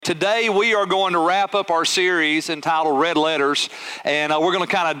Today we are going to wrap up our series entitled Red Letters, and we're going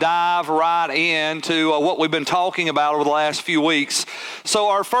to kind of dive right into what we've been talking about over the last few weeks. So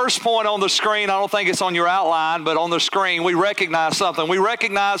our first point on the screen, I don't think it's on your outline, but on the screen we recognize something. We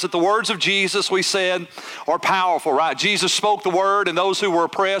recognize that the words of Jesus, we said, are powerful, right? Jesus spoke the word, and those who were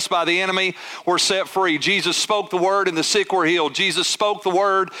oppressed by the enemy were set free. Jesus spoke the word, and the sick were healed. Jesus spoke the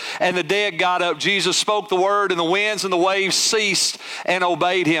word, and the dead got up. Jesus spoke the word, and the winds and the waves ceased and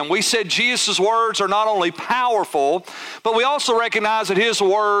obeyed him. We said Jesus' words are not only powerful, but we also recognize that his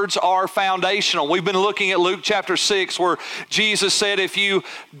words are foundational. We've been looking at Luke chapter 6, where Jesus said, if you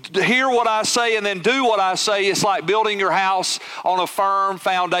hear what I say and then do what I say, it's like building your house on a firm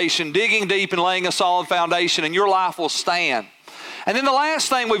foundation, digging deep and laying a solid foundation, and your life will stand. And then the last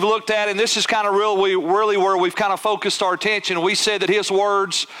thing we've looked at, and this is kind of really where we've kind of focused our attention, we said that his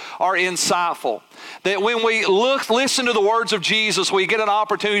words are insightful. That when we listen to the words of Jesus, we get an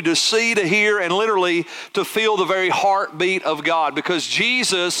opportunity to see, to hear, and literally to feel the very heartbeat of God. Because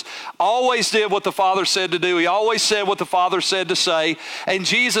Jesus always did what the Father said to do. He always said what the Father said to say. And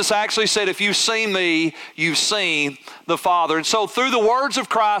Jesus actually said, if you've seen me, you've seen the Father. And so through the words of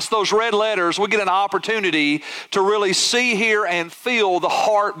Christ, those red letters, we get an opportunity to really see, hear, and feel the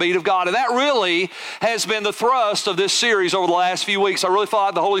heartbeat of God. And that really has been the thrust of this series over the last few weeks. I really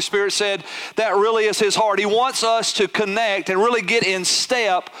thought the Holy Spirit said that really is his heart. He wants us to connect and really get in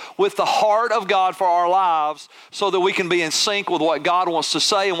step with the heart of God for our lives so that we can be in sync with what God wants to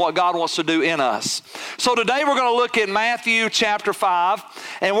say and what God wants to do in us. So today we're going to look at Matthew chapter 5,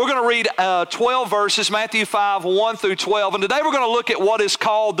 and we're going to read 12 verses, Matthew 5, 1 through 12. And today we're going to look at what is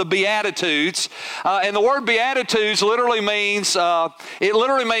called the Beatitudes. And the word Beatitudes literally means,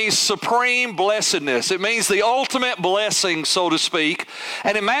 supreme blessedness. It means the ultimate blessing, so to speak.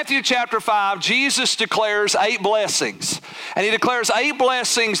 And in Matthew chapter 5, Jesus declares 8 blessings. And he declares 8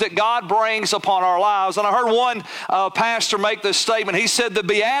 blessings that God brings upon our lives. And I heard one pastor make this statement. He said the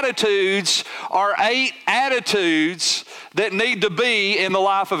Beatitudes are 8 attitudes that need to be in the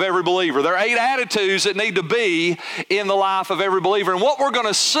life of every believer. There are 8 attitudes that need to be in the life of every believer. And what we're going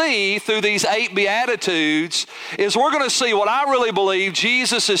to see through these 8 Beatitudes is we're going to see what I really believe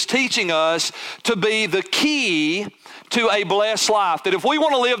Jesus is teaching us to be the key to a blessed life. That if we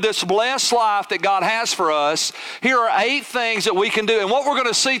want to live this blessed life that God has for us, here are 8 things that we can do. And what we're going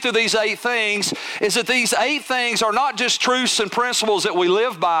to see through these 8 things is that these 8 things are not just truths and principles that we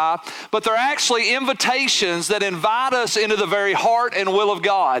live by, but they're actually invitations that invite us into the very heart and will of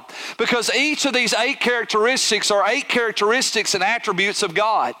God. Because each of these 8 characteristics are 8 characteristics and attributes of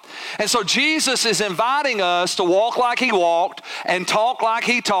God. And so Jesus is inviting us to walk like he walked and talk like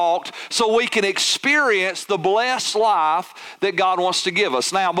he talked so we can experience the blessed life that God wants to give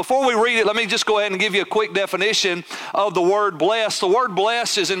us. Now, before we read it, let me just go ahead and give you a quick definition of the word blessed. The word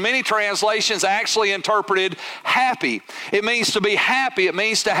blessed is in many translations actually interpreted happy. It means to be happy. It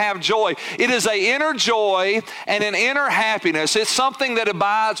means to have joy. It is an inner joy and an inner happiness. It's something that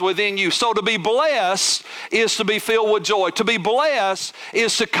abides within you. So to be blessed is to be filled with joy. To be blessed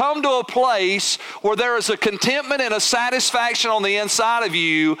is to come to a place where there is a contentment and a satisfaction on the inside of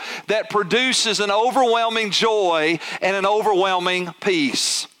you that produces an overwhelming joy and an overwhelming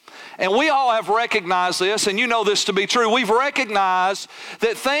peace. And we all have recognized this, and you know this to be true. We've recognized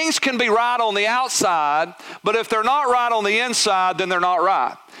that things can be right on the outside, but if they're not right on the inside, then they're not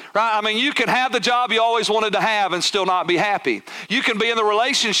right. Right? I mean, you can have the job you always wanted to have and still not be happy. You can be in the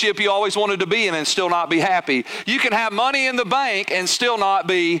relationship you always wanted to be in and still not be happy. You can have money in the bank and still not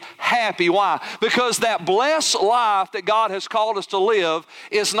be happy. Why? Because that blessed life that God has called us to live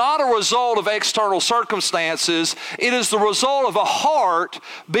is not a result of external circumstances. It is the result of a heart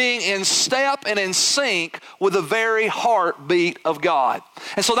being in step and in sync with the very heartbeat of God.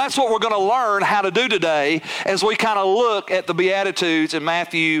 And so that's what we're going to learn how to do today as we kind of look at the Beatitudes in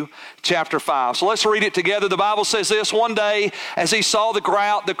Matthew chapter 5. So let's read it together. The Bible says this: one day as he saw the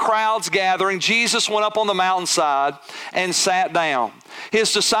crowds gathering, Jesus went up on the mountainside and sat down.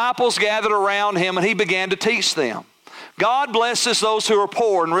 His disciples gathered around him and he began to teach them. God blesses those who are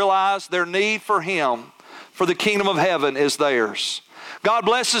poor and realize their need for him, for the kingdom of heaven is theirs. God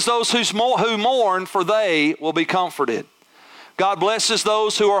blesses those who mourn, for they will be comforted. God blesses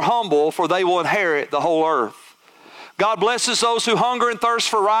those who are humble, for they will inherit the whole earth. God blesses those who hunger and thirst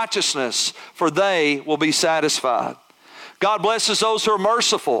for righteousness, for they will be satisfied. God blesses those who are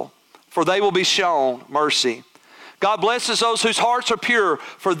merciful, for they will be shown mercy. God blesses those whose hearts are pure,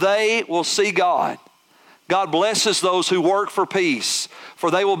 for they will see God. God blesses those who work for peace,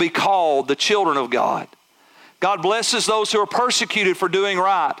 for they will be called the children of God. God blesses those who are persecuted for doing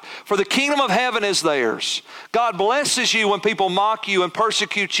right, for the kingdom of heaven is theirs. God blesses you when people mock you and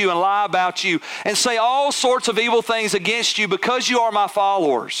persecute you and lie about you and say all sorts of evil things against you because you are my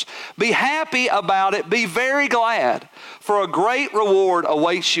followers. Be happy about it. Be very glad, for a great reward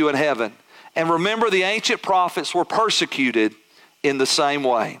awaits you in heaven. And remember, the ancient prophets were persecuted in the same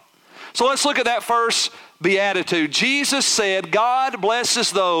way. So let's look at that first beatitude. Jesus said, God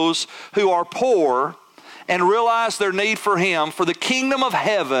blesses those who are poor and realize their need for Him, for the kingdom of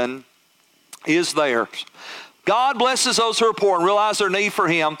heaven is theirs. God blesses those who are poor and realize their need for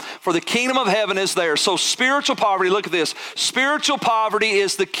Him, for the kingdom of heaven is theirs. So spiritual poverty, look at this. Spiritual poverty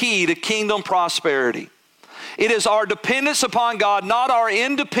is the key to kingdom prosperity. It is our dependence upon God, not our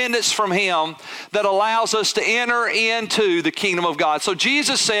independence from Him, that allows us to enter into the kingdom of God. So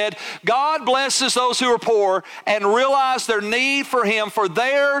Jesus said, God blesses those who are poor and realize their need for Him, for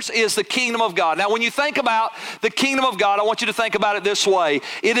theirs is the kingdom of God. Now, when you think about the kingdom of God, I want you to think about it this way.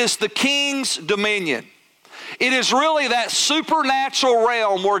 It is the king's dominion. It is really that supernatural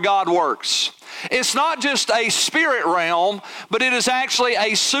realm where God works. It's not just a spirit realm, but it is actually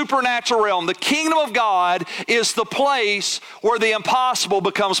a supernatural realm. The kingdom of God is the place where the impossible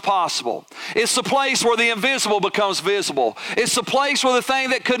becomes possible. It's the place where the invisible becomes visible. It's the place where the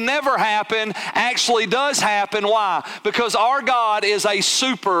thing that could never happen actually does happen. Why? Because our God is a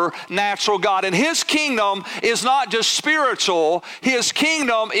supernatural God. And His kingdom is not just spiritual. His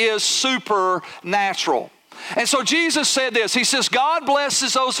kingdom is supernatural. And so Jesus said this. He says, God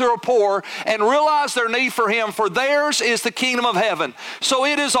blesses those who are poor and realize their need for Him, for theirs is the kingdom of heaven. So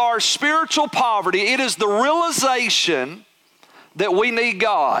it is our spiritual poverty. It is the realization that we need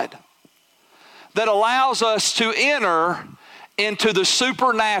God that allows us to enter into the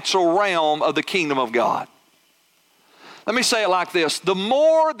supernatural realm of the kingdom of God. Let me say it like this. The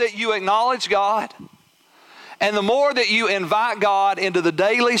more that you acknowledge God, and the more that you invite God into the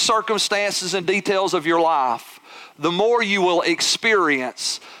daily circumstances and details of your life, the more you will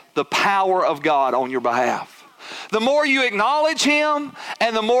experience the power of God on your behalf. The more you acknowledge Him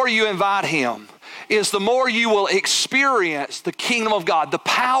and the more you invite Him is the more you will experience the kingdom of God, the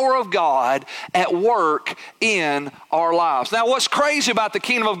power of God at work in our lives. Now, what's crazy about the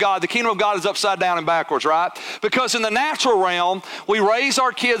kingdom of God is upside down and backwards, right? Because in the natural realm, we raise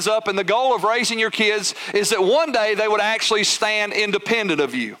our kids up, and the goal of raising your kids is that one day they would actually stand independent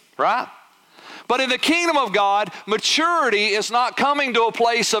of you, right? But in the kingdom of God, maturity is not coming to a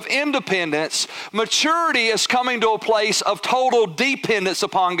place of independence. Maturity is coming to a place of total dependence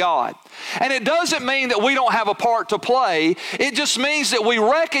upon God. And it doesn't mean that we don't have a part to play. It just means that we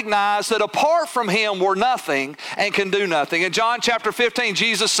recognize that apart from Him, we're nothing and can do nothing. In John chapter 15,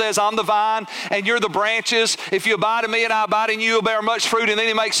 Jesus says, I'm the vine and you're the branches. If you abide in me and I abide in you, you'll bear much fruit. And then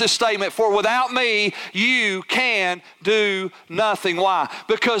He makes this statement, for without me, you can do nothing. Why?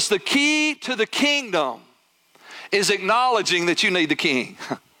 Because the key to the kingdom is acknowledging that you need the King.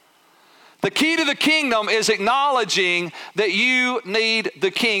 The key to the kingdom is acknowledging that you need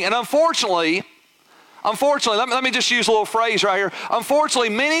the King. And unfortunately, let me just use a little phrase right here. Unfortunately,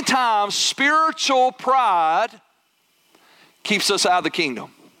 many times spiritual pride keeps us out of the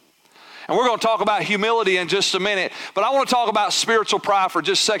kingdom. And we're going to talk about humility in just a minute, but I want to talk about spiritual pride for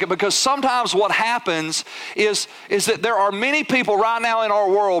just a second, because sometimes what happens is that there are many people right now in our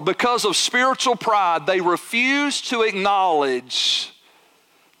world, because of spiritual pride, they refuse to acknowledge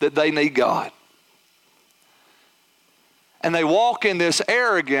that they need God. And they walk in this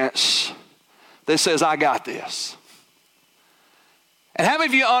arrogance that says, I got this. And how many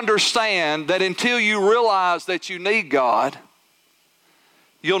of you understand that until you realize that you need God,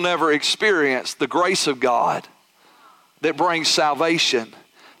 you'll never experience the grace of God that brings salvation,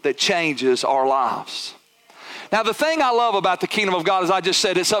 that changes our lives? Now, the thing I love about the kingdom of God, as I just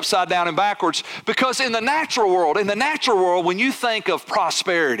said, it's upside down and backwards, because in the natural world, when you think of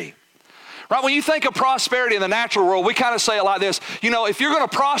prosperity, right? When you think of prosperity in the natural world, we kind of say it like this. You know, if you're going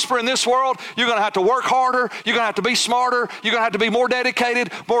to prosper in this world, you're going to have to work harder. You're going to have to be smarter. You're going to have to be more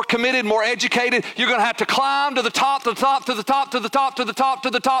dedicated, more committed, more educated. You're going to have to climb to the top, to the top, to the top, to the top, to the top, to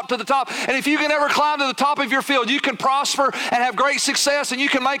the top, to the top. And if you can ever climb to the top of your field, you can prosper and have great success, and you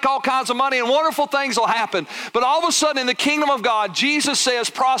can make all kinds of money, and wonderful things will happen. But all of a sudden in the kingdom of God, Jesus says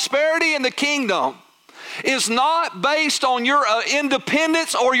prosperity in the kingdom is not based on your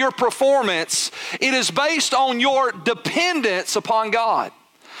independence or your performance. It is based on your dependence upon God.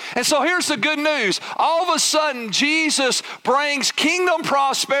 And so here's the good news. All of a sudden, Jesus brings kingdom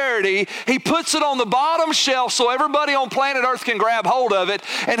prosperity. He puts it on the bottom shelf so everybody on planet Earth can grab hold of it.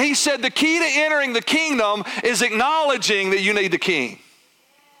 And He said the key to entering the kingdom is acknowledging that you need the King.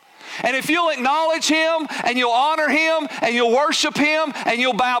 And if you'll acknowledge Him and you'll honor Him and you'll worship Him and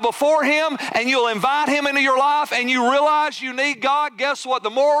you'll bow before Him and you'll invite Him into your life and you realize you need God, guess what? The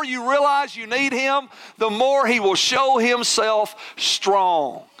more you realize you need Him, the more He will show Himself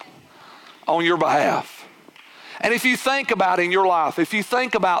strong on your behalf. And if you think about in your life, if you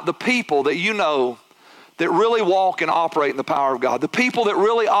think about the people that you know that really walk and operate in the power of God, the people that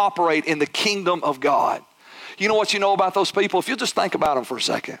really operate in the kingdom of God, you know what you know about those people? If you just think about them for a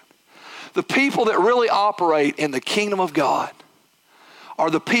second. The people that really operate in the kingdom of God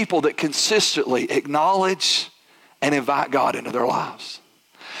are the people that consistently acknowledge and invite God into their lives.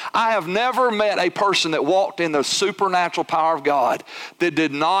 I have never met a person that walked in the supernatural power of God that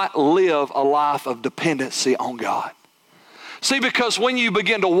did not live a life of dependency on God. See, because when you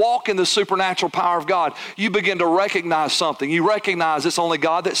begin to walk in the supernatural power of God, you begin to recognize something. You recognize it's only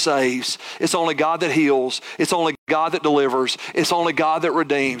God that saves. It's only God that heals. It's only God that delivers. It's only God that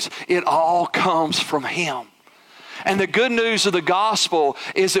redeems. It all comes from Him. And the good news of the gospel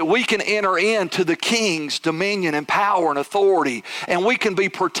is that we can enter into the King's dominion and power and authority, and we can be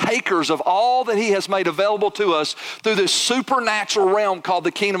partakers of all that He has made available to us through this supernatural realm called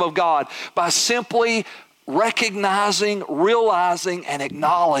the kingdom of God by simply recognizing, realizing, and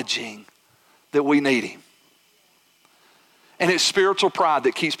acknowledging that we need Him. And it's spiritual pride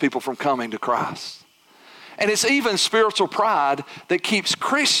that keeps people from coming to Christ. And it's even spiritual pride that keeps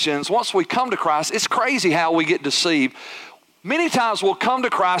Christians, once we come to Christ, it's crazy how we get deceived. Many times we'll come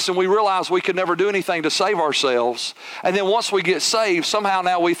to Christ and we realize we could never do anything to save ourselves. And then once we get saved, somehow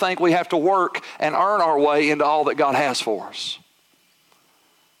now we think we have to work and earn our way into all that God has for us.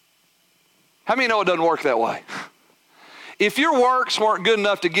 How many know it doesn't work that way? If your works weren't good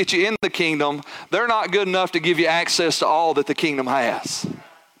enough to get you in the kingdom, they're not good enough to give you access to all that the kingdom has.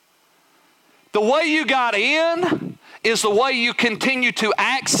 The way you got in is the way you continue to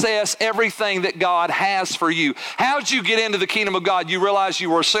access everything that God has for you. How'd you get into the kingdom of God? You realized you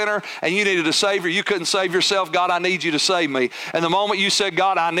were a sinner and you needed a Savior. You couldn't save yourself. God, I need you to save me. And the moment you said,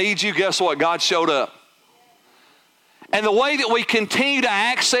 God, I need you, guess what? God showed up. And the way that we continue to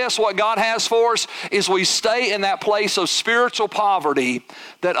access what God has for us is we stay in that place of spiritual poverty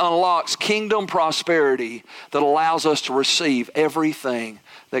that unlocks kingdom prosperity that allows us to receive everything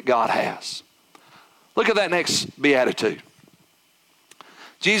that God has. Look at that next beatitude.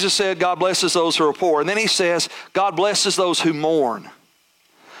 Jesus said, God blesses those who are poor. And then He says, God blesses those who mourn,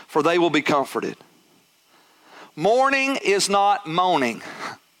 for they will be comforted. Mourning is not moaning,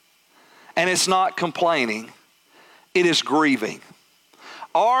 and it's not complaining. It is grieving.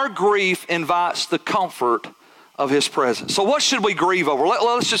 Our grief invites the comfort of His presence. So what should we grieve over?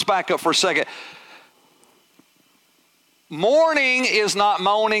 Let's just back up for a second. Mourning is not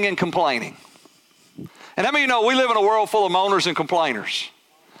moaning and complaining. And how many of you know we live in a world full of moaners and complainers?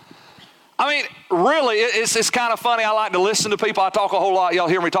 I mean, really, it's kind of funny. I like to listen to people. I talk a whole lot. Y'all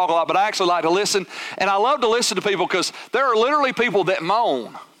hear me talk a lot, but I actually like to listen. And I love to listen to people because there are literally people that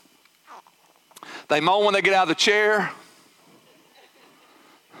moan. They moan when they get out of the chair.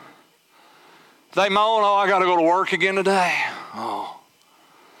 They moan, oh, I got to go to work again today. Oh,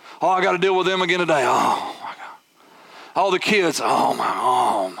 I got to deal with them again today. Oh, my God. Oh, the kids. Oh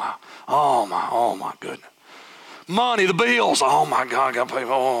my goodness. Money, the bills. Oh, my God, I got to pay.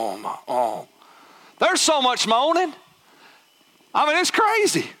 Oh. There's so much moaning. I mean, it's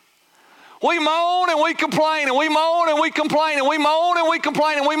crazy. We moan and we complain and we moan and we complain and we moan and we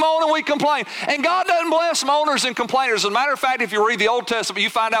complain and we moan and we complain. And God doesn't bless moaners and complainers. As a matter of fact, if you read the Old Testament, you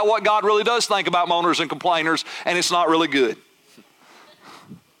find out what God really does think about moaners and complainers, and it's not really good.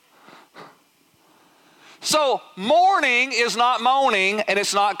 So mourning is not moaning and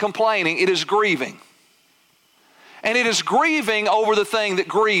it's not complaining. It is grieving. And it is grieving over the thing that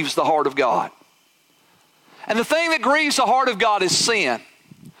grieves the heart of God. And the thing that grieves the heart of God is sin.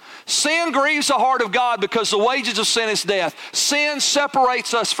 Sin grieves the heart of God because the wages of sin is death. Sin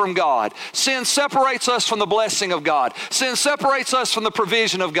separates us from God. Sin separates us from the blessing of God. Sin separates us from the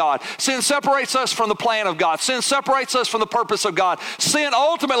provision of God. Sin separates us from the plan of God. Sin separates us from the purpose of God. Sin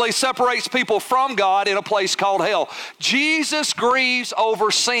ultimately separates people from God in a place called hell. Jesus grieves over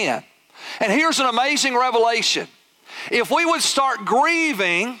sin. And here's an amazing revelation. If we would start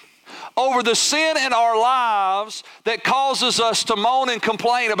grieving over the sin in our lives that causes us to moan and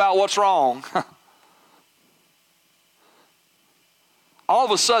complain about what's wrong, all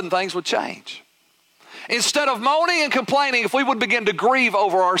of a sudden things would change. Instead of moaning and complaining, if we would begin to grieve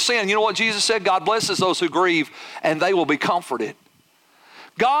over our sin, you know what Jesus said? God blesses those who grieve and they will be comforted.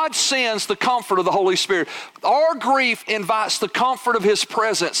 God sends the comfort of the Holy Spirit. Our grief invites the comfort of His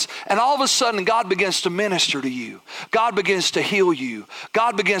presence. And all of a sudden, God begins to minister to you. God begins to heal you.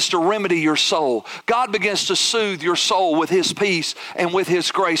 God begins to remedy your soul. God begins to soothe your soul with His peace and with His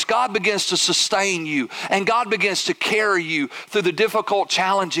grace. God begins to sustain you. And God begins to carry you through the difficult,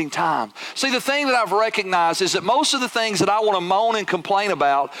 challenging times. See, the thing that I've recognized is that most of the things that I want to moan and complain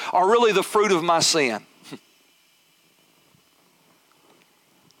about are really the fruit of my sin.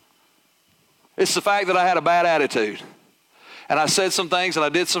 It's the fact that I had a bad attitude. And I said some things and I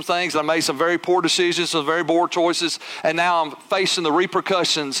did some things and I made some very poor decisions, some very poor choices. And now I'm facing the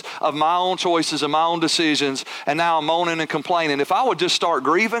repercussions of my own choices and my own decisions. And now I'm moaning and complaining. If I would just start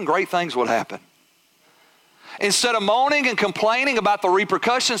grieving, great things would happen. Instead of moaning and complaining about the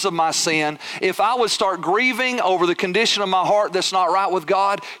repercussions of my sin, if I would start grieving over the condition of my heart that's not right with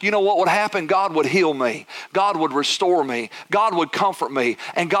God, you know what would happen? God would heal me. God would restore me. God would comfort me.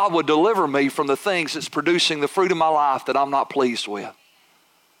 And God would deliver me from the things that's producing the fruit of my life that I'm not pleased with.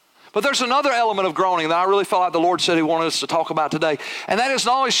 But there's another element of groaning that I really felt like the Lord said He wanted us to talk about today. And that is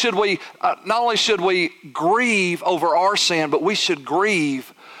not only should we grieve over our sin, but we should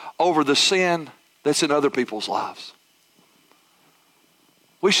grieve over the sin that's in other people's lives.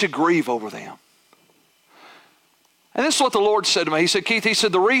 We should grieve over them. And this is what the Lord said to me. He said, Keith, He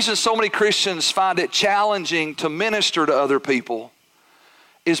said, the reason so many Christians find it challenging to minister to other people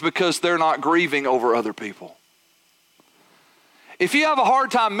is because they're not grieving over other people. If you have a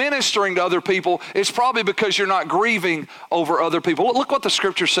hard time ministering to other people, it's probably because you're not grieving over other people. Look what the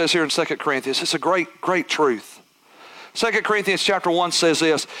Scripture says here in 2 Corinthians. It's a great, great truth. 2 Corinthians chapter 1 says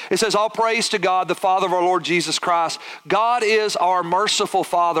this. It says, all praise to God, the Father of our Lord Jesus Christ. God is our merciful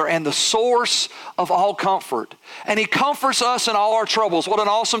Father and the source of all comfort. And He comforts us in all our troubles. What an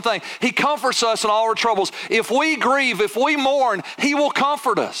awesome thing. He comforts us in all our troubles. If we grieve, if we mourn, He will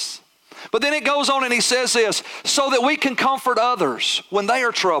comfort us. But then it goes on and He says this, so that we can comfort others when they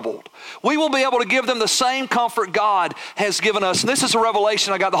are troubled. We will be able to give them the same comfort God has given us. And this is a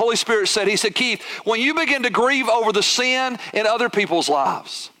revelation I got. The Holy Spirit said, He said, Keith, when you begin to grieve over the sin in other people's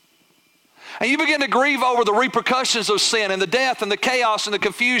lives, and you begin to grieve over the repercussions of sin and the death and the chaos and the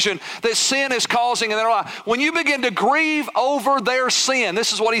confusion that sin is causing in their life, when you begin to grieve over their sin,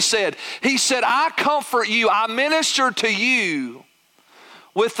 this is what He said. He said, I comfort you, I minister to you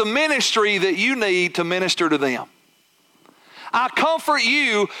with the ministry that you need to minister to them. I comfort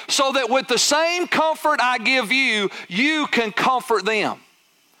you so that with the same comfort I give you, you can comfort them.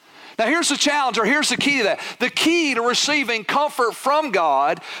 Now here's the challenge, or here's the key to that. The key to receiving comfort from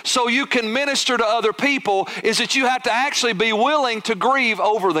God so you can minister to other people is that you have to actually be willing to grieve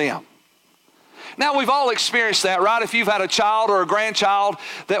over them. Now, we've all experienced that, right? If you've had a child or a grandchild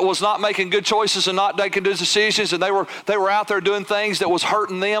that was not making good choices and not making good decisions, and they were out there doing things that was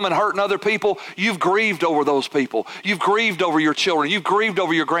hurting them and hurting other people, you've grieved over those people. You've grieved over your children. You've grieved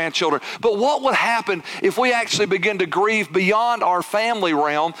over your grandchildren. But what would happen if we actually begin to grieve beyond our family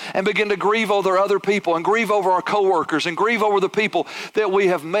realm and begin to grieve over other people and grieve over our coworkers and grieve over the people that we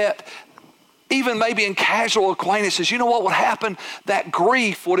have met, even maybe in casual acquaintances? You know what would happen? That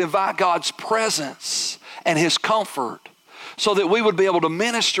grief would invite God's presence and His comfort so that we would be able to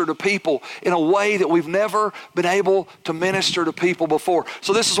minister to people in a way that we've never been able to minister to people before.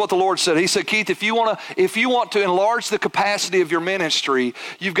 So this is what the Lord said. He said, Keith, if you want to enlarge the capacity of your ministry,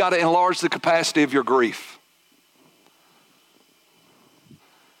 you've got to enlarge the capacity of your grief.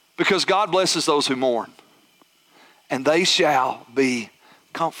 Because God blesses those who mourn, and they shall be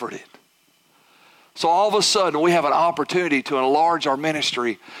comforted. So all of a sudden, we have an opportunity to enlarge our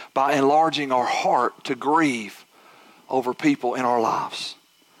ministry by enlarging our heart to grieve over people in our lives.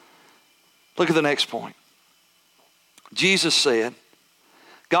 Look at the next point. Jesus said,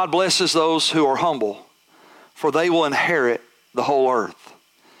 God blesses those who are humble, for they will inherit the whole earth.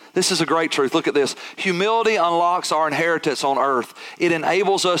 This is a great truth. Look at this. Humility unlocks our inheritance on earth. It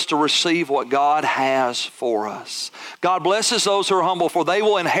enables us to receive what God has for us. God blesses those who are humble, for they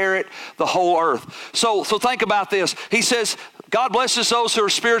will inherit the whole earth. So think about this. He says, God blesses those who are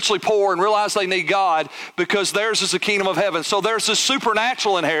spiritually poor and realize they need God because theirs is the kingdom of heaven. So there's a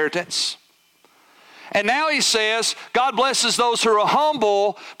supernatural inheritance. And now He says, God blesses those who are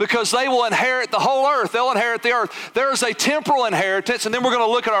humble because they will inherit the whole earth. They'll inherit the earth. There is a temporal inheritance, and then we're going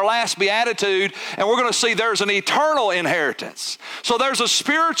to look at our last beatitude, and we're going to see there's an eternal inheritance. So there's a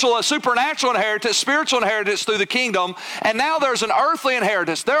supernatural inheritance, spiritual inheritance through the kingdom, and now there's an earthly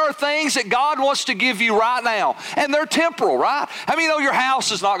inheritance. There are things that God wants to give you right now, and they're temporal, right? How many know your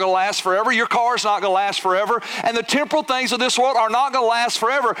house is not going to last forever? Your car is not going to last forever, and the temporal things of this world are not going to last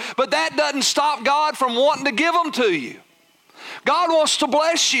forever, but that doesn't stop God from wanting to give them to you. God wants to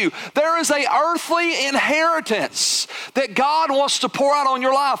bless you. There is an earthly inheritance that God wants to pour out on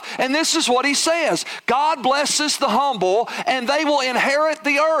your life. And this is what he says. God blesses the humble, and they will inherit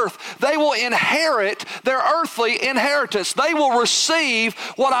the earth. They will inherit their earthly inheritance. They will receive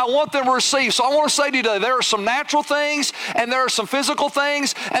what I want them to receive. So I want to say to you today, there are some natural things, and there are some physical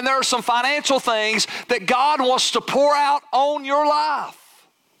things, and there are some financial things that God wants to pour out on your life.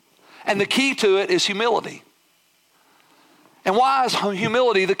 And the key to it is humility. And why is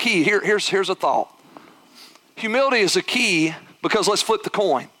humility the key? Here's a thought. Humility is the key because let's flip the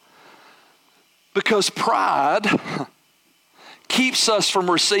coin. Because pride keeps us from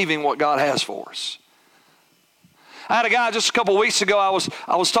receiving what God has for us. I had a guy just a couple weeks ago,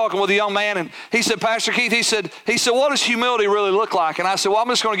 I was talking with a young man, and he said, Pastor Keith, he said, what does humility really look like? And I said, well, I'm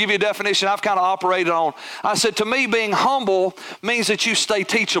just going to give you a definition I've kind of operated on. I said, to me, being humble means that you stay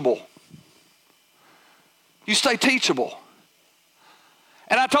teachable. You stay teachable.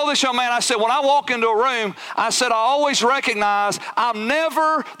 And I told this young man, I said, when I walk into a room, I said, I always recognize I'm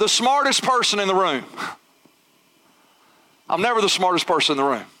never the smartest person in the room. I'm never the smartest person in the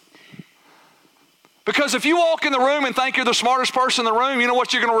room. Because if you walk in the room and think you're the smartest person in the room, you know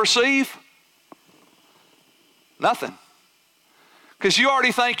what you're going to receive? Nothing. Because you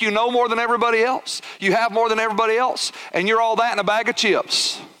already think you know more than everybody else. You have more than everybody else. And you're all that in a bag of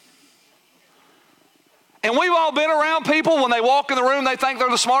chips. And we've all been around people when they walk in the room, they think they're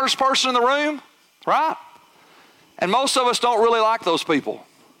the smartest person in the room, right? And most of us don't really like those people.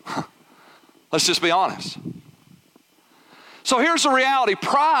 Let's just be honest. So here's the reality.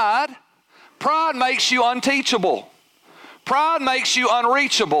 Pride makes you unteachable. Pride makes you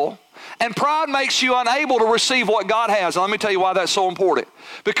unreachable. And pride makes you unable to receive what God has. And let me tell you why that's so important.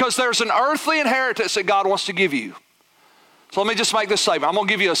 Because there's an earthly inheritance that God wants to give you. So let me just make this statement. I'm going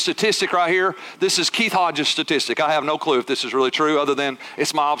to give you a statistic right here. This is Keith Hodges' statistic. I have no clue if this is really true other than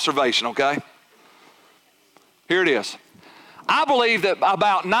it's my observation, okay? Here it is. I believe that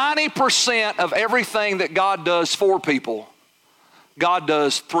about 90% of everything that God does for people, God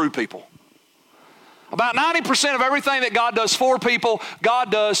does through people. About 90% of everything that God does for people,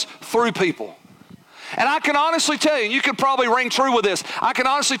 God does through people. And I can honestly tell you, and you could probably ring true with this, I can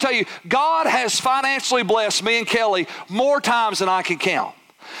honestly tell you, God has financially blessed me and Kelly more times than I can count.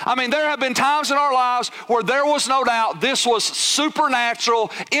 I mean, there have been times in our lives where there was no doubt this was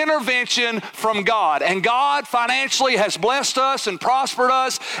supernatural intervention from God. And God financially has blessed us and prospered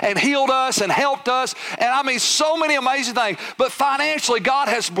us and healed us and helped us. And I mean, so many amazing things. But financially, God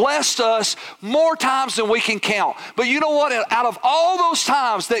has blessed us more times than we can count. But you know what? Out of all those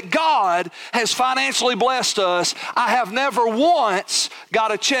times that God has financially blessed us, I have never once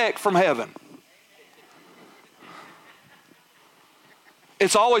got a check from heaven.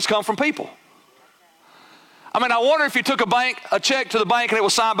 It's always come from people. I mean, I wonder if you took a check to the bank and it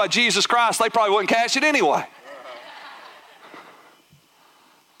was signed by Jesus Christ, they probably wouldn't cash it anyway.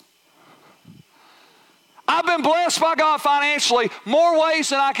 I've been blessed by God financially more ways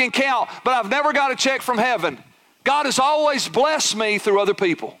than I can count, but I've never got a check from heaven. God has always blessed me through other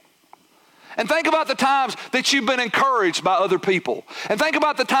people. And think about the times that you've been encouraged by other people. And think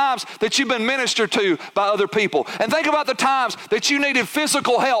about the times that you've been ministered to by other people. And think about the times that you needed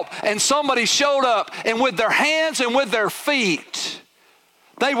physical help and somebody showed up and with their hands and with their feet,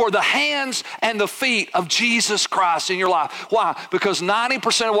 they were the hands and the feet of Jesus Christ in your life. Why? Because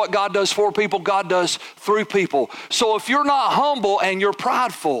 90% of what God does for people, God does through people. So if you're not humble and you're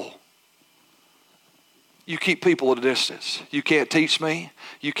prideful, you keep people at a distance. You can't teach me.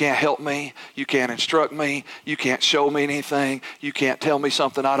 You can't help me. You can't instruct me. You can't show me anything. You can't tell me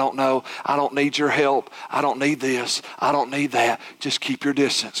something I don't know. I don't need your help. I don't need this. I don't need that. Just keep your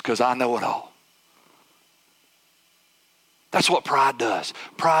distance because I know it all. That's what pride does.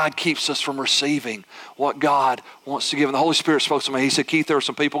 Pride keeps us from receiving what God wants to give. And the Holy Spirit spoke to me. He said, Keith, there are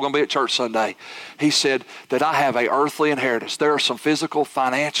some people going to be at church Sunday. He said that I have an earthly inheritance. There are some physical,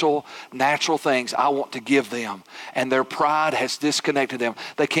 financial, natural things I want to give them. And their pride has disconnected them.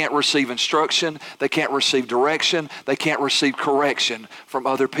 They can't receive instruction. They can't receive direction. They can't receive correction from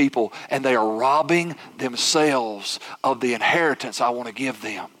other people. And they are robbing themselves of the inheritance I want to give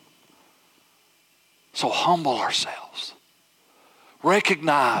them. So humble ourselves.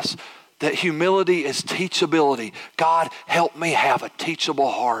 Recognize that humility is teachability. God, help me have a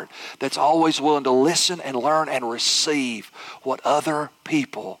teachable heart that's always willing to listen and learn and receive what other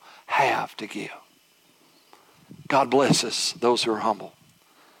people have to give. God blesses those who are humble.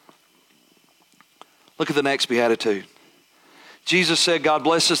 Look at the next beatitude. Jesus said, God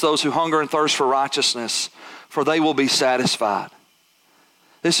blesses those who hunger and thirst for righteousness, for they will be satisfied.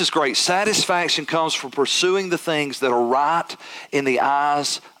 This is great. Satisfaction comes from pursuing the things that are right in the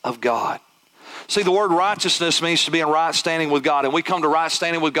eyes of God. See, the word righteousness means to be in right standing with God. And we come to right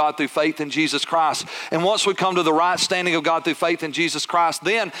standing with God through faith in Jesus Christ. And once we come to the right standing of God through faith in Jesus Christ,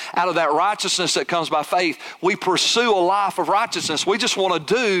 then out of that righteousness that comes by faith, we pursue a life of righteousness. We just want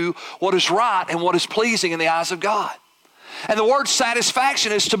to do what is right and what is pleasing in the eyes of God. And the word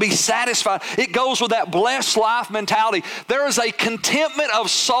satisfaction is to be satisfied. It goes with that blessed life mentality. There is a contentment of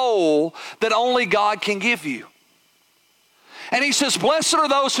soul that only God can give you. And he says, blessed are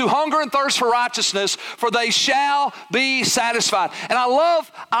those who hunger and thirst for righteousness, for they shall be satisfied. And I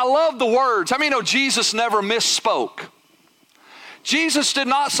love the words. I mean, Jesus never misspoke. Jesus did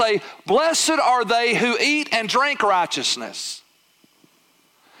not say, blessed are they who eat and drink righteousness.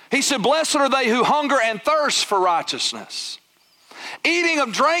 He said, blessed are they who hunger and thirst for righteousness. Eating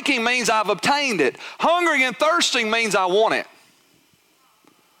and drinking means I've obtained it. Hungering and thirsting means I want it.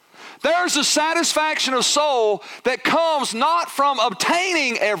 There's a satisfaction of soul that comes not from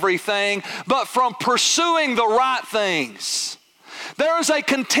obtaining everything, but from pursuing the right things. There is a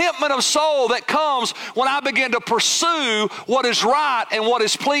contentment of soul that comes when I begin to pursue what is right and what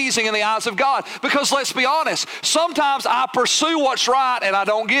is pleasing in the eyes of God. Because let's be honest, sometimes I pursue what's right and I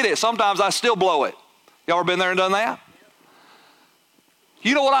don't get it. Sometimes I still blow it. Y'all ever been there and done that?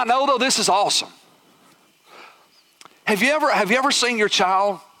 You know what I know though? This is awesome. Have you ever seen your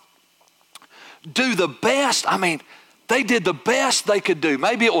child do the best? I mean, they did the best they could do.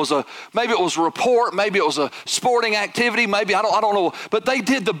 Maybe it was a report, maybe it was a sporting activity, maybe I don't know, but they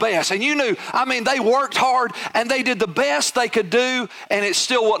did the best. And you knew, I mean, they worked hard and they did the best they could do, and it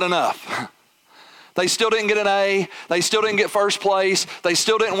still wasn't enough. They still didn't get an A. They still didn't get first place. They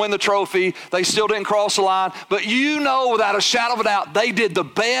still didn't win the trophy. They still didn't cross the line. But you know without a shadow of a doubt, they did the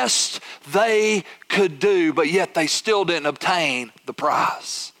best they could do, but yet they still didn't obtain the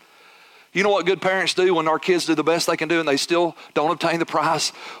prize. You know what good parents do when our kids do the best they can do and they still don't obtain the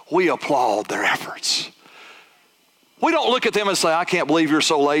prize? We applaud their efforts. We don't look at them and say, I can't believe you're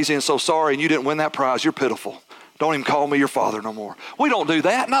so lazy and so sorry and you didn't win that prize. You're pitiful. Don't even call me your father no more. We don't do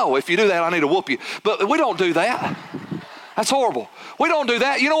that. No, if you do that, I need to whoop you. But we don't do that. That's horrible. We don't do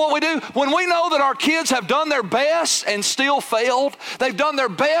that. You know what we do? When we know that our kids have done their best and still failed, they've done their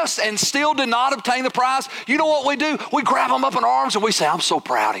best and still did not obtain the prize, you know what we do? We grab them up in our arms and we say, I'm so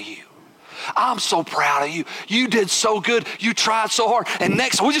proud of you. I'm so proud of you. You did so good. You tried so hard. And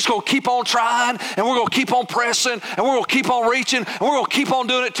next, we're just going to keep on trying, and we're going to keep on pressing, and we're going to keep on reaching, and we're going to keep on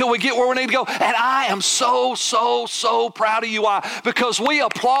doing it till we get where we need to go. And I am so, so, so proud of you. Why? Because we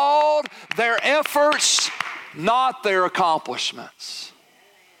applaud their efforts, not their accomplishments.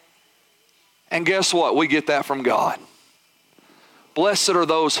 And guess what? We get that from God. Blessed are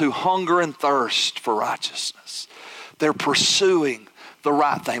those who hunger and thirst for righteousness. They're pursuing the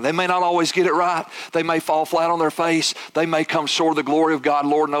right thing. They may not always get it right. They may fall flat on their face. They may come short of the glory of God.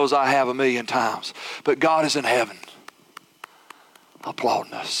 Lord knows I have 1,000,000 times. But God is in heaven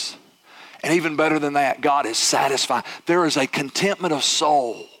applauding us. And even better than that, God is satisfied. There is a contentment of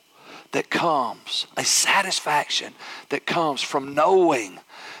soul that comes, a satisfaction that comes from knowing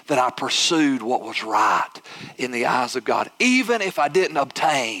that I pursued what was right in the eyes of God. Even if I didn't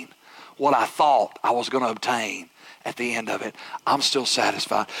obtain what I thought I was going to obtain at the end of it, I'm still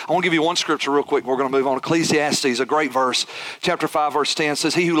satisfied. I want to give you one scripture real quick. We're going to move on. Ecclesiastes, a great verse. Chapter 5, verse 10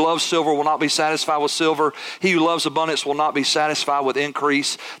 says, he who loves silver will not be satisfied with silver. He who loves abundance will not be satisfied with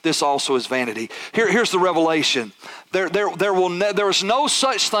increase. This also is vanity. Here's the revelation. There is no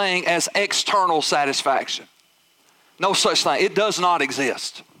such thing as external satisfaction. No such thing. It does not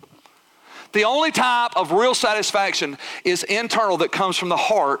exist. The only type of real satisfaction is internal, that comes from the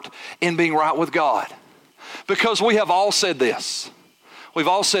heart in being right with God. Because we have all said this. We've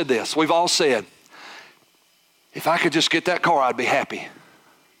all said this. We've all said, if I could just get that car, I'd be happy.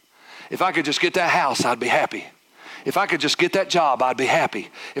 If I could just get that house, I'd be happy. If I could just get that job, I'd be happy.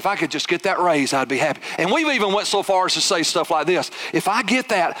 If I could just get that raise, I'd be happy. And we've even went so far as to say stuff like this. If I get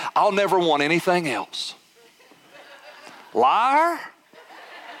that, I'll never want anything else. Liar.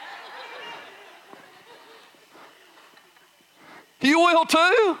 You will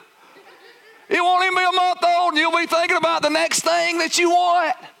too. It won't even be a month old and you'll be thinking about the next thing that you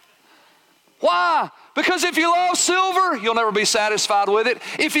want. Why? Because if you love silver, you'll never be satisfied with it.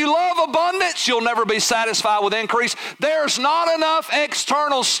 If you love abundance, you'll never be satisfied with increase. There's not enough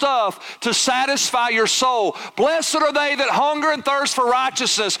external stuff to satisfy your soul. Blessed are they that hunger and thirst for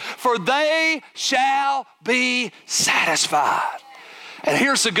righteousness, for they shall be satisfied. And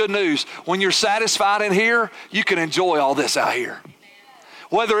here's the good news. When you're satisfied in here, you can enjoy all this out here.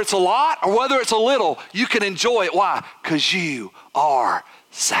 Whether it's a lot or whether it's a little, you can enjoy it. Why? Because you are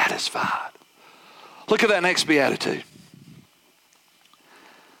satisfied. Look at that next beatitude.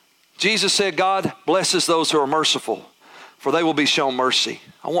 Jesus said, God blesses those who are merciful, for they will be shown mercy.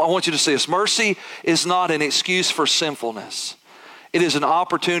 I want you to see this. Mercy is not an excuse for sinfulness. It is an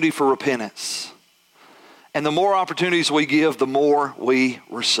opportunity for repentance. And the more opportunities we give, the more we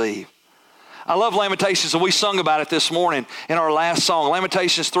receive. I love Lamentations, and we sung about it this morning in our last song.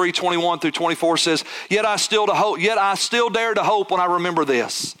 Lamentations 3:21 through 24 says, Yet I still dare to hope when I remember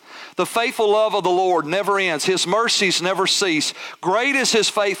this. The faithful love of the Lord never ends. His mercies never cease. Great is His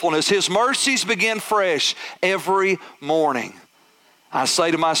faithfulness. His mercies begin fresh every morning. I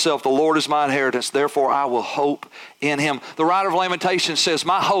say to myself, the Lord is my inheritance, therefore I will hope in Him. The writer of Lamentations says,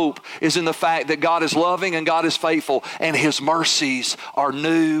 my hope is in the fact that God is loving and God is faithful, and His mercies are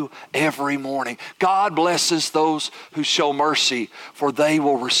new every morning. God blesses those who show mercy, for they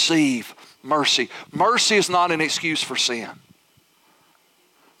will receive mercy. Mercy is not an excuse for sin.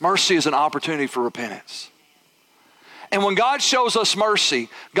 Mercy is an opportunity for repentance. And when God shows us mercy,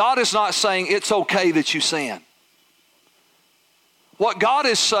 God is not saying it's okay that you sin. What God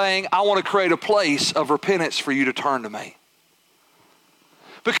is saying, I want to create a place of repentance for you to turn to me.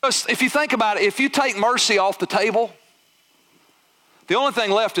 Because if you think about it, if you take mercy off the table, the only thing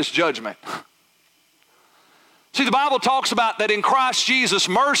left is judgment. See, the Bible talks about that in Christ Jesus,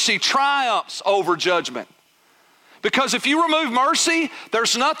 mercy triumphs over judgment. Because if you remove mercy,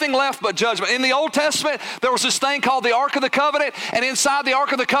 there's nothing left but judgment. In the Old Testament, there was this thing called the Ark of the Covenant, and inside the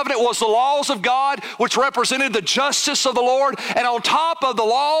Ark of the Covenant was the laws of God, which represented the justice of the Lord. And on top of the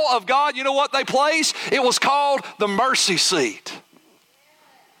law of God, you know what they placed? It was called the mercy seat.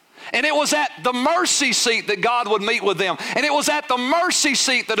 And it was at the mercy seat that God would meet with them. And it was at the mercy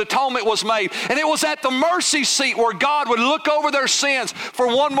seat that atonement was made. And it was at the mercy seat where God would look over their sins for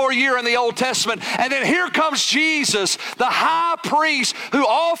one more year in the Old Testament. And then here comes Jesus, the high priest who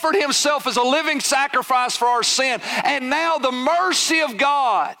offered Himself as a living sacrifice for our sin. And now the mercy of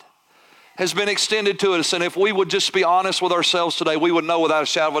God has been extended to us. And if we would just be honest with ourselves today, we would know without a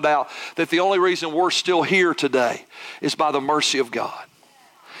shadow of a doubt that the only reason we're still here today is by the mercy of God.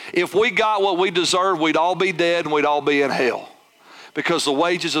 If we got what we deserve, we'd all be dead and we'd all be in hell. Because the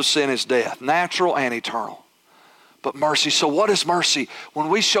wages of sin is death, natural and eternal. But mercy, so what is mercy? When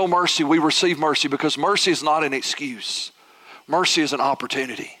we show mercy, we receive mercy, because mercy is not an excuse. Mercy is an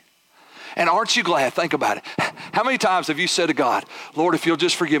opportunity. And aren't you glad? Think about it. How many times have you said to God, Lord, if you'll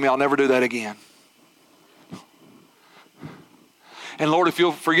just forgive me, I'll never do that again. And Lord, if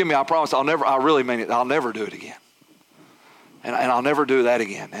you'll forgive me, I promise I really mean it, I'll never do it again. And I'll never do that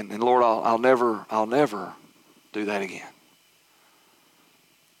again. And Lord, I'll never do that again.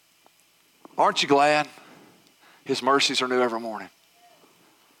 Aren't you glad His mercies are new every morning?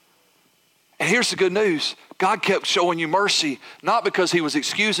 And here's the good news. God kept showing you mercy, not because He was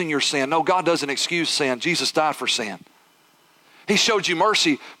excusing your sin. No, God doesn't excuse sin. Jesus died for sin. He showed you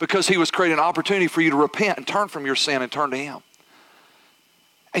mercy because He was creating an opportunity for you to repent and turn from your sin and turn to Him.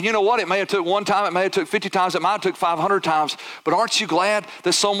 And you know what? It may have took one time, it may have took 50 times, it might have took 500 times. But aren't you glad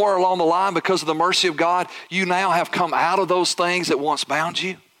that somewhere along the line, because of the mercy of God, you now have come out of those things that once bound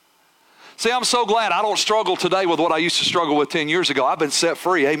you? See, I'm so glad I don't struggle today with what I used to struggle with 10 years ago. I've been set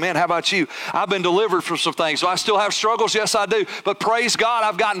free. Amen. How about you? I've been delivered from some things. Do I still have struggles? Yes, I do. But praise God,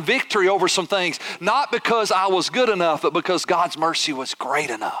 I've gotten victory over some things. Not because I was good enough, but because God's mercy was great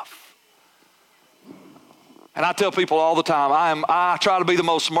enough. And I tell people all the time, I try to be the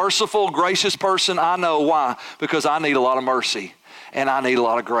most merciful, gracious person I know. Why? Because I need a lot of mercy and I need a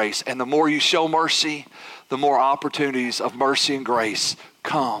lot of grace. And the more you show mercy, the more opportunities of mercy and grace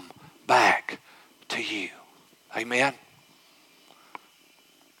come back to you. Amen?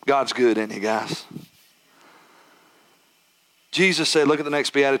 God's good, isn't He, guys? Jesus said, look at the next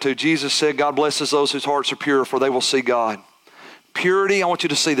beatitude. Jesus said, God blesses those whose hearts are pure, for they will see God. Purity, I want you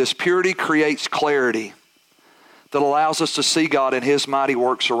to see this. Purity creates clarity that allows us to see God and His mighty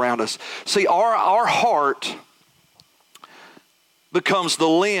works around us. See, our heart becomes the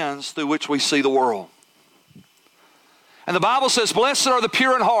lens through which we see the world. And the Bible says, blessed are the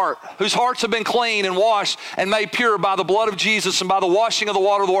pure in heart, whose hearts have been cleaned and washed and made pure by the blood of Jesus and by the washing of the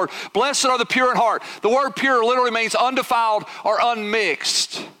water of the Lord. Blessed are the pure in heart. The word pure literally means undefiled or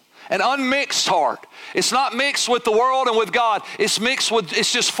unmixed. An unmixed heart. It's not mixed with the world and with God. It's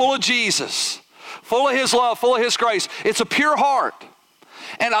just full of Jesus. Full of His love, full of His grace. It's a pure heart.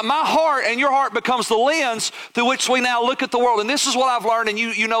 And my heart and your heart becomes the lens through which we now look at the world. And this is what I've learned, and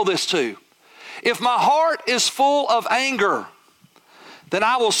you know this too. If my heart is full of anger, then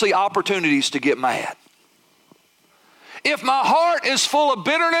I will see opportunities to get mad. If my heart is full of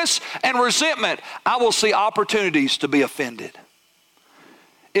bitterness and resentment, I will see opportunities to be offended.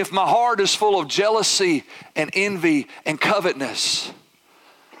 if my heart is full of jealousy and envy and covetousness,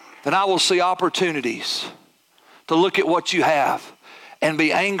 then I will see opportunities to look at what you have and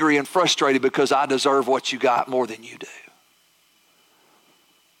be angry and frustrated because I deserve what you got more than you do.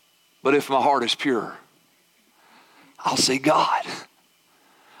 But if my heart is pure, I'll see God.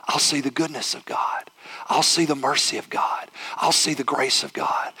 I'll see the goodness of God. I'll see the mercy of God. I'll see the grace of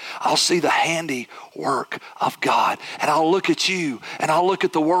God. I'll see the handiwork of God. And I'll look at you, and I'll look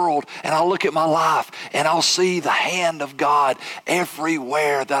at the world, and I'll look at my life, and I'll see the hand of God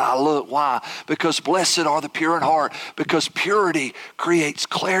everywhere that I look. Why? Because blessed are the pure in heart, because purity creates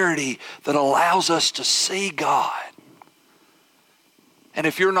clarity that allows us to see God. And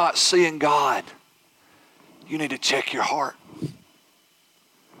if you're not seeing God, you need to check your heart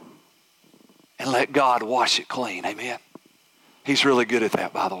and let God wash it clean. Amen. He's really good at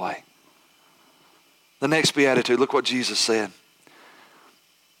that, by the way. The next beatitude, look what Jesus said.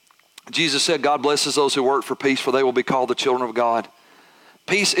 Jesus said, God blesses those who work for peace, for they will be called the children of God.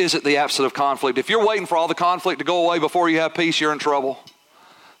 Peace isn't the absence of conflict. If you're waiting for all the conflict to go away before you have peace, you're in trouble.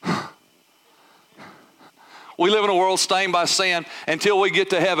 We live in a world stained by sin. Until we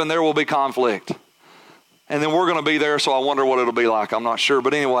get to heaven, there will be conflict. And then we're going to be there, so I wonder what it'll be like. I'm not sure.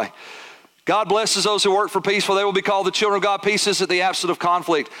 But anyway, God blesses those who work for peace, for they will be called the children of God. Peace isn't the absence of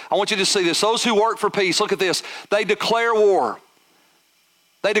conflict. I want you to see this. Those who work for peace, look at this. They declare war.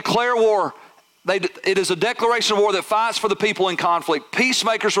 They declare war. It is a declaration of war that fights for the people in conflict.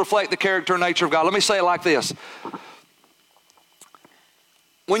 Peacemakers reflect the character and nature of God. Let me say it like this.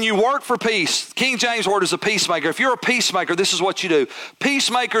 When you work for peace, King James word is a peacemaker. If you're a peacemaker, this is what you do.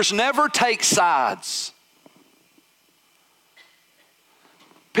 Peacemakers never take sides.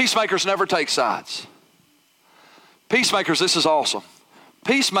 Peacemakers never take sides. Peacemakers, this is awesome.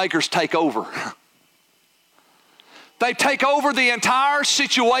 Peacemakers take over. They take over the entire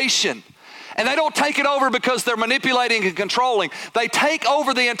situation. And they don't take it over because they're manipulating and controlling. They take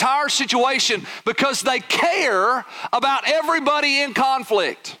over the entire situation because they care about everybody in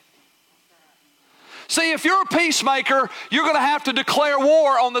conflict. See, if you're a peacemaker, you're going to have to declare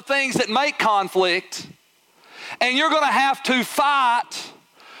war on the things that make conflict. And you're going to have to fight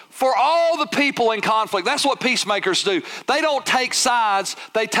for all the people in conflict. That's what peacemakers do. They don't take sides,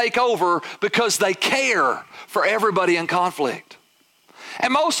 they take over because they care for everybody in conflict.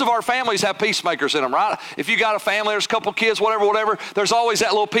 And most of our families have peacemakers in them, right? If you got a family, there's a couple kids, whatever, there's always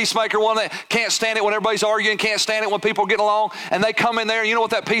that little peacemaker one that can't stand it when everybody's arguing, can't stand it when people get along, and they come in there, and you know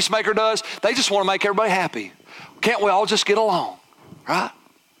what that peacemaker does? They just want to make everybody happy. Can't we all just get along, right?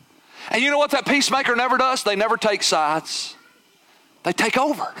 And you know what that peacemaker never does? They never take sides. They take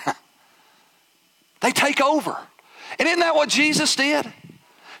over. They take over. And isn't that what Jesus did?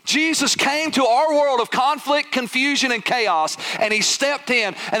 Jesus came to our world of conflict, confusion, and chaos, and he stepped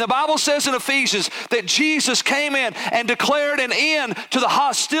in. And the Bible says in Ephesians that Jesus came in and declared an end to the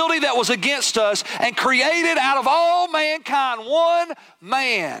hostility that was against us and created out of all mankind one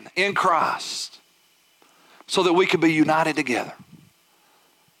man in Christ so that we could be united together.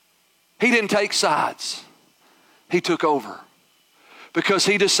 He didn't take sides. He took over because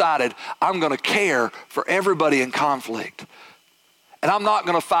he decided, I'm going to care for everybody in conflict. And I'm not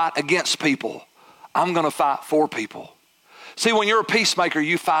going to fight against people. I'm going to fight for people. See, when you're a peacemaker,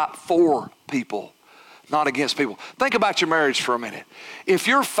 you fight for people, not against people. Think about your marriage for a minute. If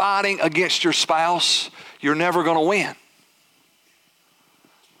you're fighting against your spouse, you're never going to win.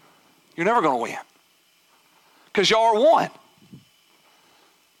 You're never going to win because y'all are one.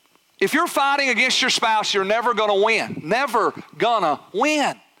 If you're fighting against your spouse, you're never going to win. Never going to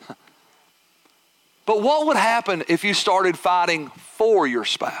win. But what would happen if you started fighting for your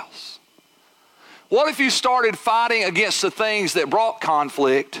spouse? What if you started fighting against the things that brought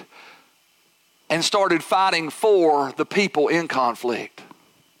conflict and started fighting for the people in conflict?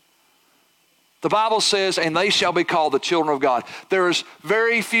 The Bible says, and they shall be called the children of God. There's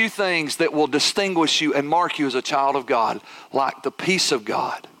very few things that will distinguish you and mark you as a child of God like the peace of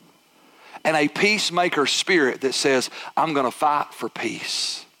God and a peacemaker spirit that says, I'm going to fight for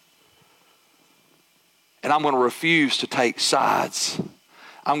peace. And I'm going to refuse to take sides.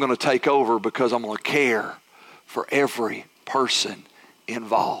 I'm going to take over because I'm going to care for every person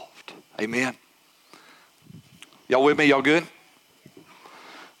involved. Amen. Y'all with me? Y'all good?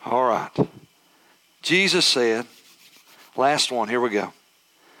 All right. Jesus said, last one, here we go.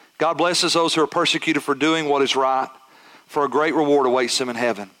 God blesses those who are persecuted for doing what is right, for a great reward awaits them in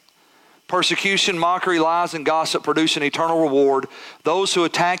heaven. Persecution, mockery, lies, and gossip produce an eternal reward. Those who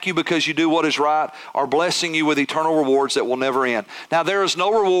attack you because you do what is right are blessing you with eternal rewards that will never end. Now, there is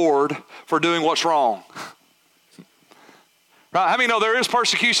no reward for doing what's wrong. Right? How many know there is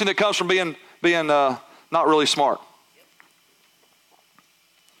persecution that comes from being not really smart?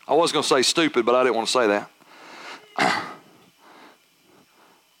 I was going to say stupid, but I didn't want to say that.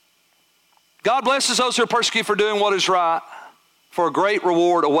 God blesses those who are persecuted for doing what is right, for a great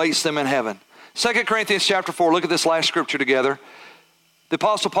reward awaits them in heaven. 2 Corinthians chapter 4, look at this last scripture together. The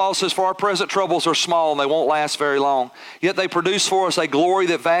Apostle Paul says, for our present troubles are small and they won't last very long. Yet they produce for us a glory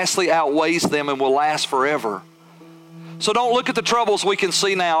that vastly outweighs them and will last forever. So don't look at the troubles we can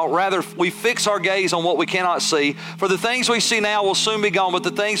see now. Rather, we fix our gaze on what we cannot see. For the things we see now will soon be gone, but the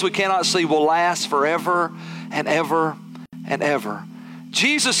things we cannot see will last forever and ever and ever.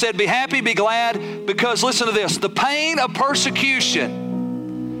 Jesus said, be happy, be glad, because listen to this, the pain of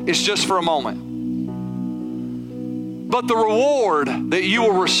persecution is just for a moment. But the reward that you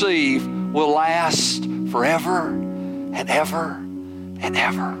will receive will last forever and ever and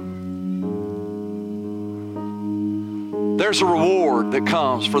ever. There's a reward that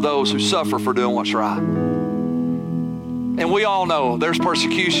comes for those who suffer for doing what's right. And we all know there's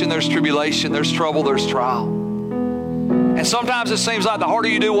persecution, there's tribulation, there's trouble, there's trial. And sometimes it seems like the harder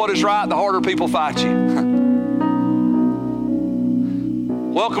you do what is right, the harder people fight you.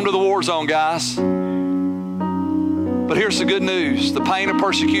 Welcome to the war zone, guys. But here's the good news. The pain of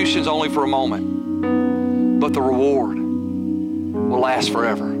persecution is only for a moment, but the reward will last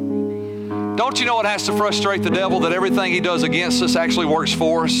forever. Don't you know it has to frustrate the devil that everything he does against us actually works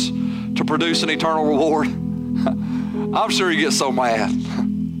for us to produce an eternal reward? I'm sure he gets so mad.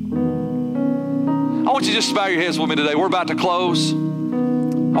 I want you just to bow your heads with me today. We're about to close. I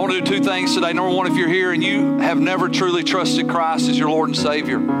want to do two things today. Number one, if you're here and you have never truly trusted Christ as your Lord and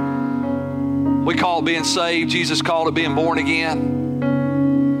Savior, we call it being saved. Jesus called it being born again.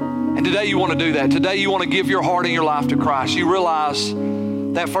 And today you want to do that. Today you want to give your heart and your life to Christ. You realize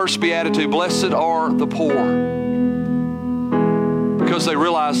that first beatitude, blessed are the poor, because they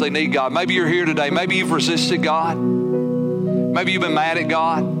realize they need God. Maybe you're here today. Maybe you've resisted God. Maybe you've been mad at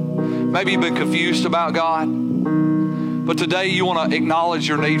God. Maybe you've been confused about God. But today you want to acknowledge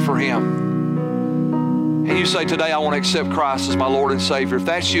your need for Him. And you say, today I want to accept Christ as my Lord and Savior. If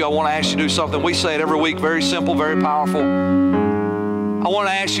that's you, I want to ask you to do something. We say it every week, very simple, very powerful. I want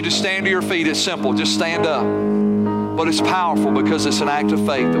to ask you to stand to your feet. It's simple, just stand up. But it's powerful because it's an act of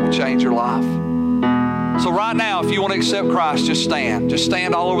faith that will change your life. So right now, if you want to accept Christ, just stand. Just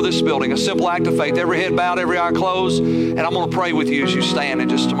stand all over this building. A simple act of faith. Every head bowed, every eye closed. And I'm going to pray with you as you stand in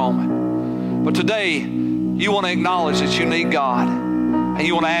just a moment. But today, you want to acknowledge that you need God. And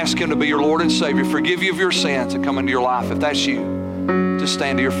you want to ask Him to be your Lord and Savior. Forgive you of your sins and come into your life. If that's you, just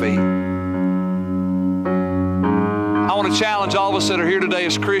stand to your feet. I want to challenge all of us that are here today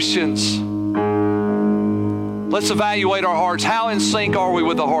as Christians. Let's evaluate our hearts. How in sync are we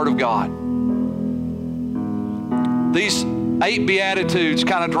with the heart of God? These 8 Beatitudes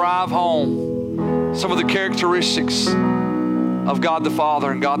kind of drive home some of the characteristics of God the Father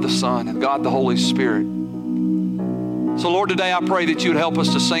and God the Son and God the Holy Spirit. So Lord, today I pray that you would help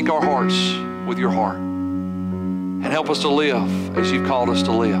us to sync our hearts with your heart and help us to live as you've called us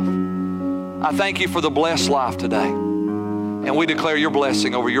to live. I thank you for the blessed life today. And we declare your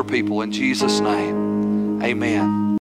blessing over your people in Jesus' name. Amen.